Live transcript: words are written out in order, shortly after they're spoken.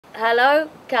Hello,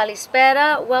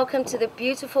 Kalispera. Welcome to the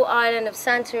beautiful island of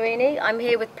Santorini. I'm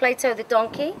here with Plato the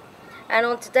donkey, and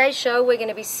on today's show we're going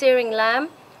to be searing lamb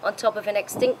on top of an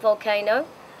extinct volcano.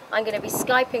 I'm going to be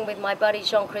Skyping with my buddy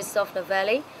Jean-Christophe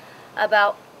Novelli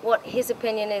about what his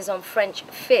opinion is on French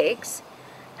figs,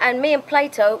 and me and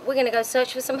Plato, we're going to go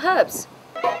search for some herbs.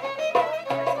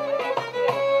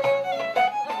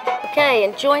 Okay,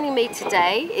 and joining me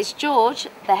today is George,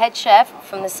 the head chef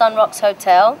from the Sun Rocks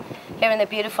Hotel here in the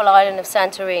beautiful island of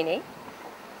Santorini.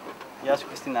 Yes,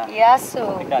 Christina. Yes,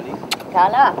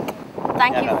 Kala.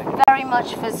 Thank Yeah, you very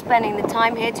much for spending the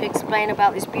time here to explain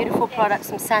about these beautiful products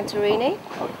from Santorini.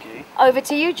 Okay. Over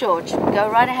to you, George. Go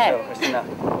right ahead. So, Christina,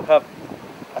 we have,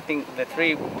 I think, the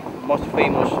three most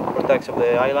famous products of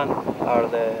the island are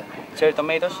the cherry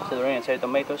tomatoes, Santorini cherry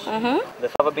tomatoes, the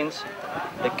fava beans,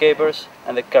 the capers,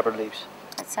 and the caper leaves.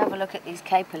 Let's have a look at these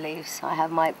caper leaves. I have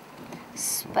my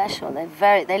special.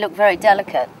 They look very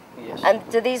delicate. Yes. And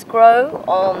do these grow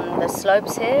on the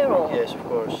slopes here, or? Yes, of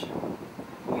course.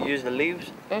 We use the leaves,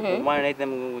 we marinate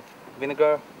them with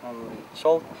vinegar and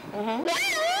salt.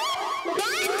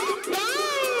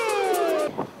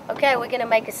 Okay, we're going to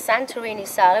make a Santorini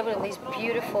salad with these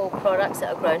beautiful products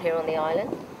that are grown here on the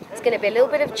island. It's going to be a little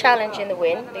bit of challenge in the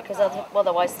wind because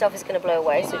otherwise stuff is going to blow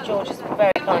away. So George has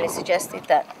very kindly suggested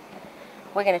that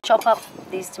we're going to chop up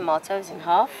these tomatoes in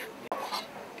half.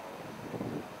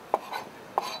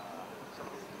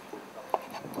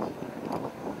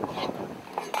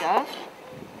 Go.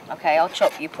 Okay, I'll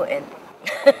chop, you put in.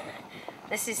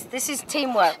 This is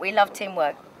teamwork. We love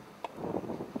teamwork.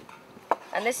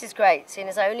 And this is great, seeing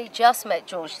as I only just met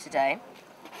George today,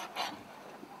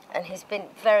 and he's been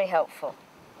very helpful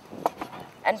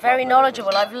and very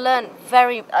knowledgeable. I've learned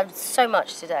so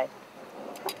much today.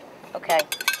 Okay.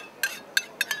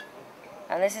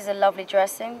 And this is a lovely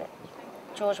dressing that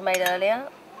George made earlier.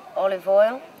 Olive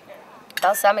oil,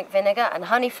 balsamic vinegar, and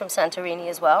honey from Santorini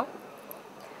as well.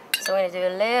 So we're going to do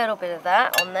a little bit of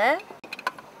that on there.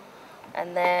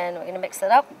 And then we're going to mix it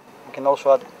up. We can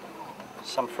also add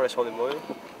some fresh olive oil.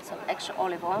 Some extra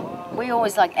olive oil. We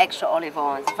always like extra olive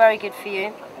oil. It's very good for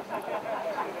you. We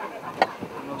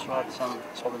can also add some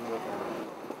salt and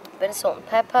pepper. Bit of salt and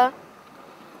pepper.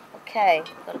 Okay,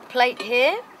 got a plate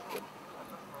here.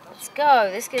 Let's go.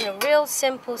 This is a real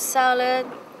simple salad.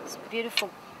 It's beautiful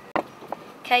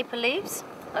caper leaves.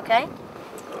 Okay.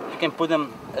 You can put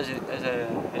them as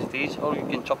it is, or you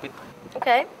can chop it.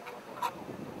 Okay.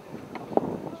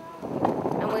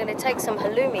 And we're going to take some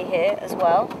halloumi here as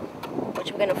well,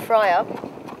 which we're going to fry up.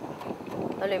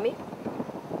 Halloumi.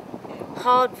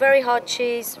 Hard, very hard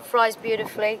cheese, fries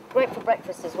beautifully. Great for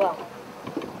breakfast as well.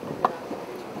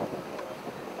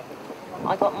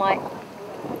 I got my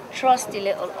trusty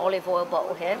little olive oil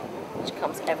bottle here, which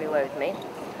comes everywhere with me.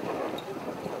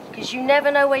 Because you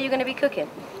never know where you're going to be cooking.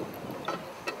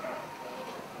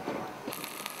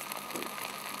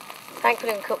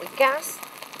 Thankfully we can cook with gas.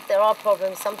 There are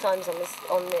problems sometimes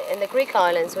in the Greek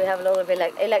islands. We have a lot of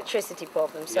electricity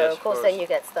problems, so yes, of course then you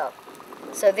get stuck.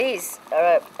 So these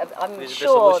are, I'm It's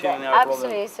sure, the they're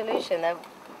absolutely a solution. They're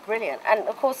brilliant, and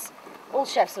of course all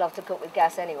chefs love to cook with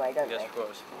gas anyway, don't they? Yes, of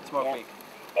course. It's more quick.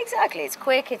 Exactly, it's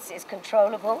quick, it's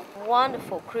controllable.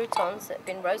 Wonderful croutons that have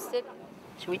been roasted.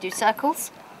 Should we do circles?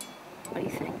 What do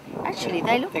you think? Actually,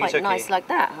 they look quite nice like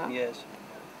that, huh? Yes.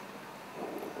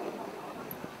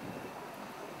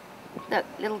 Look,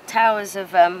 little towers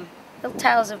of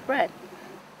bread.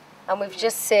 And we've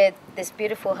just seared this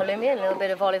beautiful halloumi and a little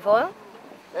bit of olive oil.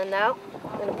 And now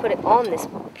I'm going to put it on this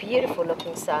beautiful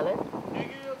looking salad.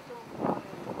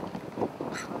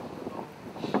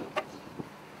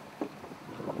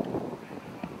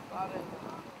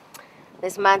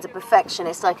 This man's a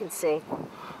perfectionist, I can see.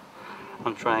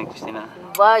 I'm trying, Christina.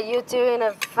 Well, you're doing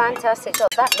a fantastic job.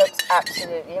 That looks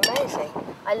absolutely amazing.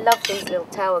 I love these little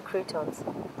tower croutons.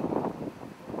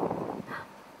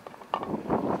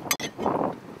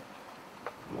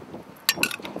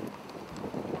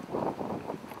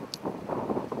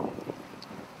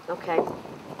 Okay.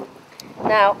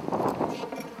 Now,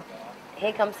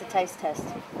 here comes the taste test.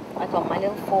 I got my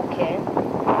little fork here.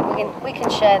 We can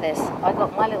share this. I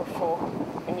got my little fork,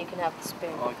 and you can have the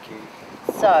spoon. Okay.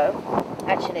 So,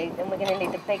 actually, then we're going to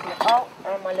need the big. Oh,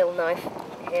 and my little knife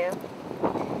here.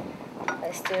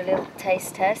 Let's do a little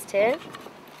taste test here.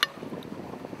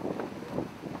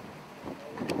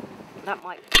 That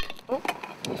might. Oh,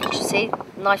 you see,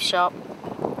 knife sharp.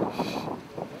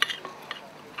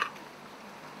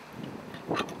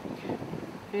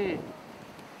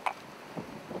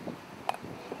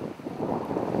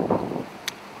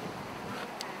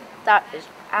 That is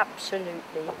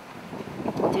absolutely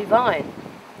divine.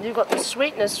 You've got the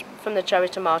sweetness from the cherry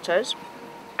tomatoes,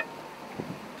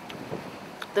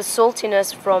 the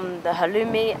saltiness from the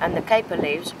halloumi and the caper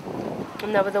leaves,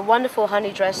 and then with a wonderful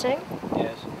honey dressing.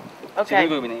 Yes. Okay. It's a good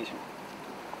combination.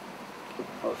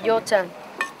 Your turn.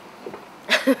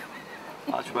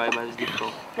 I'll try, but it's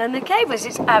difficult. And the capers,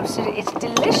 it's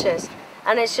delicious,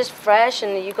 and it's just fresh,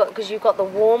 and because you've got the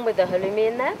warm with the halloumi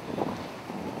in there.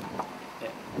 Yeah.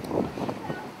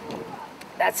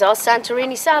 That's our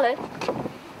Santorini salad.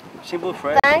 Simple,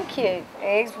 fresh. Thank you.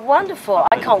 It's wonderful.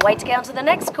 I can't wait to get on to the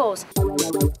next course.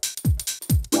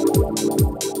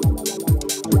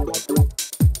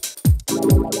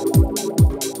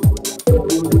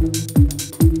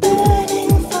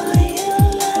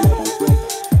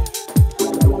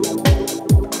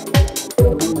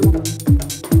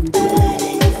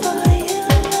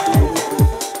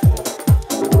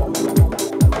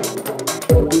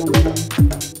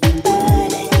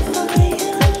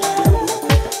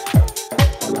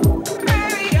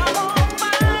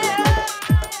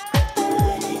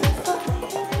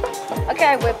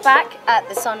 Okay, we're back at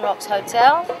the Sun Rocks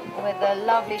Hotel with the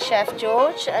lovely chef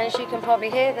George, and as you can probably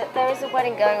hear that there is a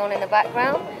wedding going on in the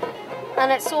background,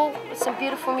 and it's all with some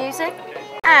beautiful music.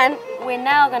 And we're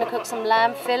now going to cook some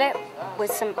lamb fillet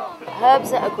with some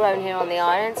herbs that are grown here on the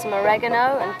island, some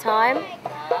oregano and thyme,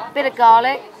 a bit of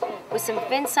garlic, with some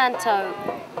Vinsanto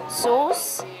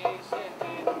sauce,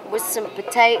 with some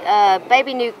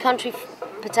baby new country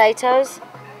potatoes,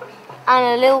 and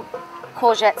a little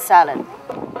courgette salad.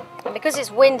 And because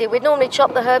it's windy, we'd normally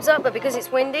chop the herbs up, but because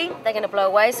it's windy, they're going to blow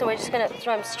away, so we're just going to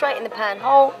throw them straight in the pan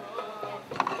whole.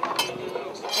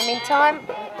 In the meantime,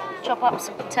 chop up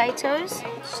some potatoes.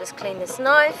 Let's just clean this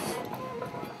knife.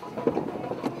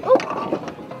 Oh,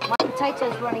 my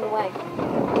potato's running away.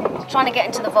 It's trying to get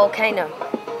into the volcano.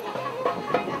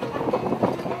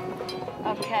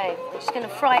 Okay, we're just going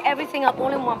to fry everything up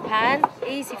all in one pan.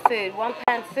 Easy food, one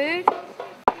pan food.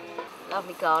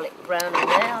 Lovely garlic brown in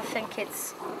there. I think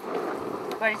it's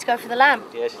ready to go for the lamb.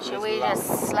 Yes. Shall we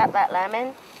just slap that lamb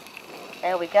in?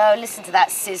 There we go. Listen to that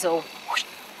sizzle.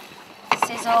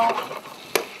 Sizzle.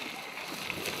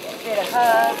 A bit of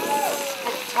herbs, a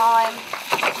bit of thyme.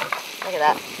 Look at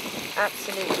that.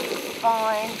 Absolutely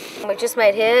fine. We've just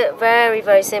made here, very,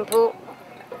 very simple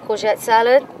courgette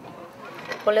salad.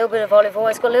 Got a little bit of olive oil.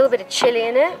 It's got a little bit of chili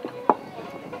in it. A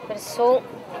bit of salt.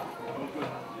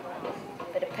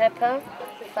 A bit of pepper,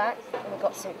 fat. And we've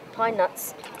got some pine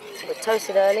nuts that were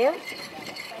toasted earlier.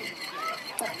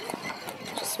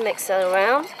 Just mix that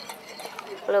around.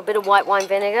 A little bit of white wine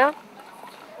vinegar.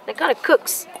 And it kind of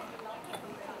cooks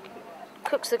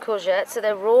the courgette, so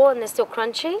they're raw and they're still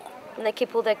crunchy, and they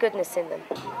keep all their goodness in them.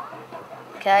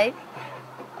 Okay,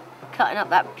 cutting up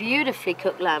that beautifully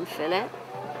cooked lamb fillet.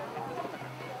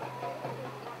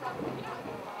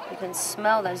 You can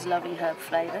smell those lovely herb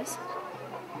flavours.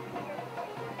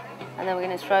 And then we're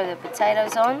going to throw the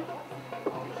potatoes on.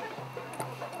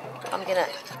 I'm going to,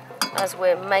 as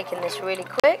we're making this really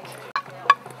quick,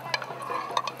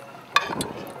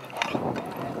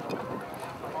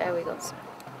 there we go.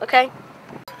 Okay,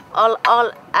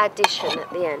 I'll addition at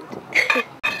the end.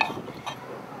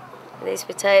 These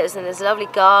potatoes, and there's lovely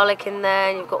garlic in there,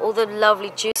 and you've got all the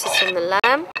lovely juices from the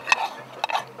lamb.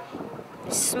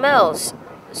 It smells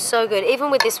so good.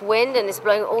 Even with this wind and it's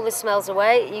blowing all the smells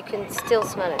away, you can still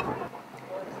smell it.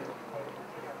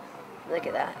 Look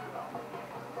at that.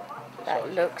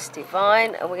 That looks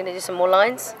divine. And we're going to do some more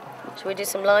lines. Shall we do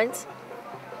some lines?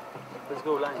 Let's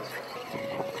go lines.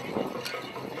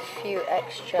 A few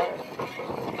extra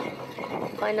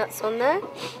pine nuts on there.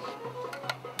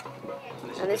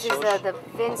 And this is the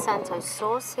Vinsanto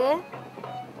sauce here.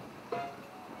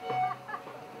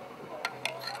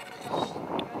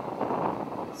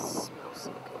 Smells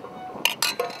so good.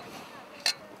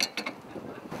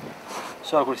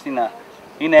 So, Christina,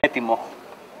 είναι έτοιμο.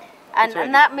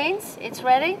 And that means it's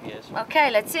ready? Yes.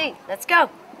 Okay, let's see. Let's go.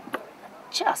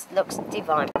 Just looks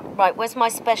divine. Right, where's my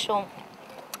special,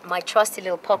 my trusty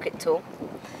little pocket tool?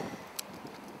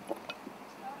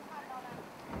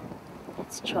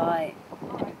 Let's try.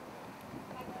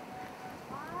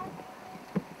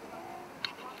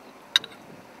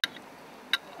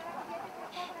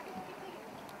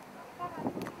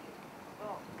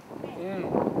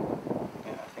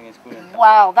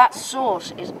 Wow, that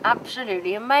sauce is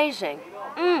absolutely amazing.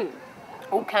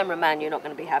 Oh, cameraman, you're not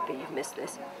going to be happy you've missed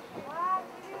this.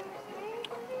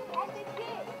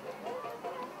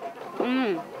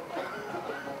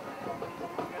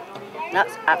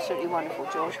 That's absolutely wonderful,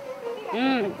 George.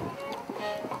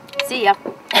 See ya.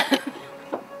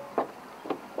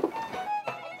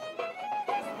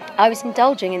 I was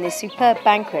indulging in this superb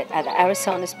banquet at the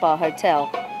Arasana Spa Hotel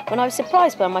when I was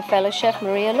surprised by my fellow chef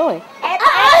Maria Loy.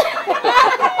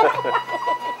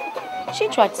 She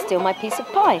tried to steal my piece of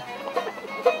pie.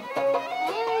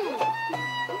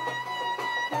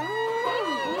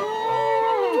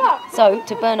 So,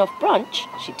 to burn off brunch,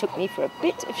 she took me for a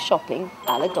bit of shopping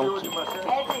à la donkey. We found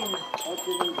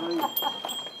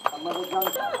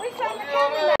the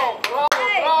cameraman.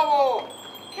 Bravo!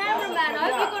 Cameraman, I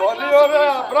hope you got a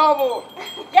glass of Bravo!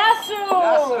 Yasu!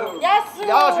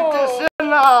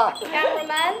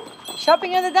 Cameraman.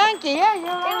 Shopping on the donkey, yeah.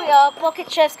 Here we are,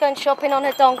 Pocket Chef's going shopping on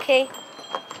her donkey.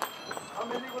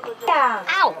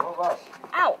 Ow!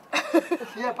 Ow!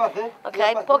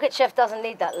 Okay, Pocket Chef doesn't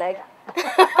need that leg.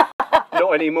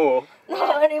 Not anymore.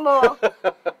 Not anymore. The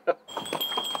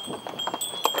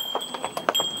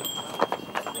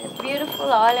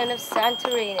beautiful island of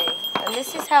Santorini. And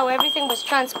this is how everything was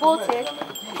transported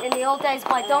in the old days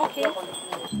by donkey.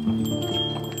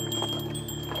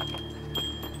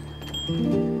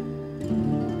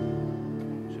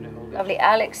 Lovely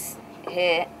Alex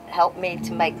here helped me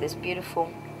to make this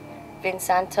beautiful Vin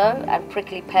Santo and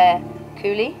prickly pear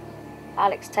coulis.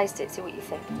 Alex, taste it, see what you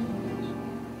think.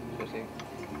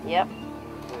 Yep.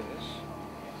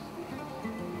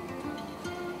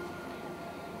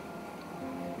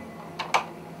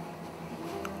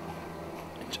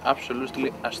 It's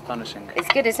absolutely astonishing. It's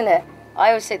good, isn't it? I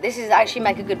always say this is actually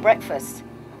make a good breakfast.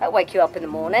 That'll wake you up in the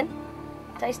morning.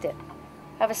 Taste it.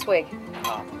 Have a swig.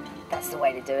 Wow. That's the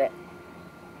way to do it.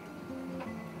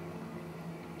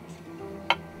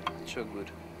 So good.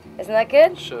 Isn't that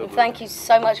good? So And good. thank you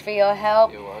so much for your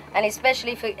help. You're welcome. And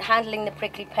especially for handling the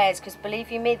prickly pears, because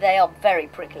believe you me, they are very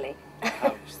prickly.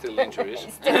 I'm still injuries.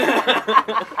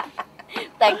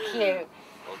 Thank you.